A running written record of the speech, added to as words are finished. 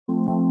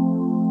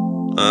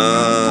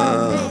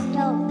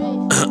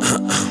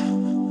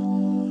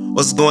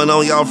What's going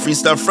on, y'all?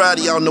 Freestyle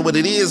Friday, y'all know what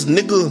it is,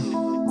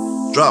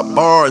 nigga. Drop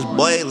bars,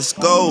 boy, let's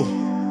go.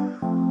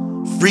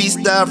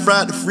 Freestyle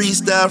Friday,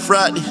 Freestyle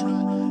Friday.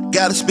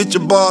 Gotta spit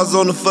your bars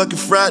on the fucking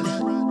Friday.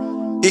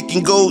 It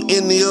can go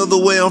any other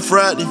way on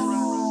Friday.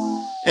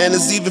 And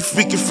it's even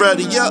freaking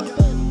Friday, yup.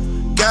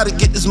 Gotta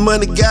get this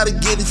money, gotta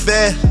get it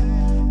fast.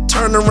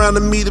 Turn around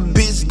and meet a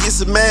bitch, get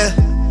some mad.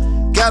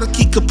 Gotta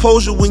keep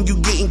composure when you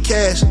getting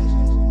cash.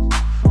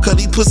 Cause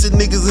these pussy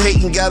niggas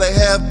hating, gotta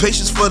have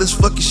patience for this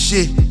fucking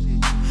shit.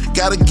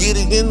 Gotta get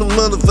it in the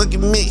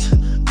motherfucking mix.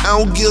 I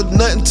don't give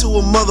nothing to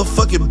a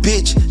motherfucking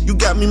bitch. You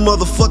got me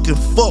motherfucking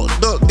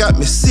fucked up, got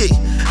me sick.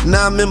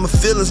 Now I'm in my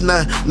feelings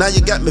now you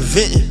got me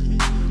venting.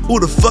 Who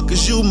the fuck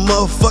is you,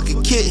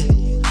 motherfucking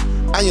kid?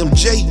 I am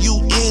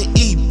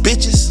J-U-N-E,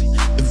 bitches.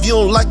 If you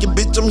don't like it,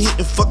 bitch, I'm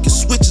hitting fucking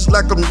switches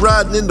like I'm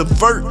riding in the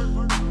vert.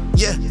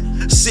 Yeah,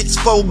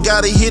 6'4",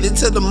 gotta hit it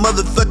to the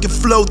motherfucking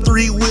flow.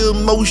 3-wheel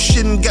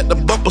motion, got the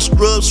bumper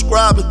scrub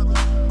scribing.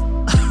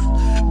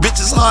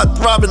 Bitches heart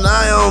throbbing,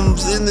 I am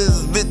in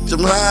this bitch,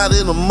 I'm higher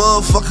than a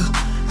motherfucker.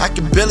 I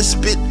can barely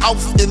spit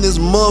off in this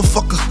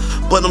motherfucker,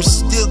 but I'm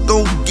still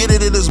gon' get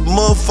it in this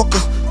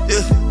motherfucker.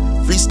 Yeah,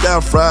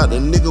 Freestyle Friday,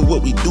 nigga,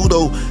 what we do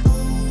though?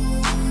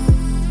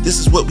 This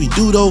is what we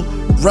do though,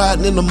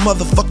 riding in the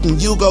motherfucking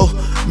Yugo.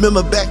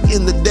 Remember back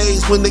in the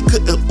days when they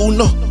couldn't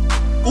Uno?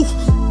 Ooh,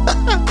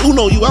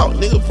 Uno you out,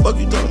 nigga, fuck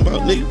you talking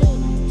about, nigga?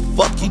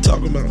 Fuck you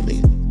talking about,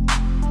 nigga?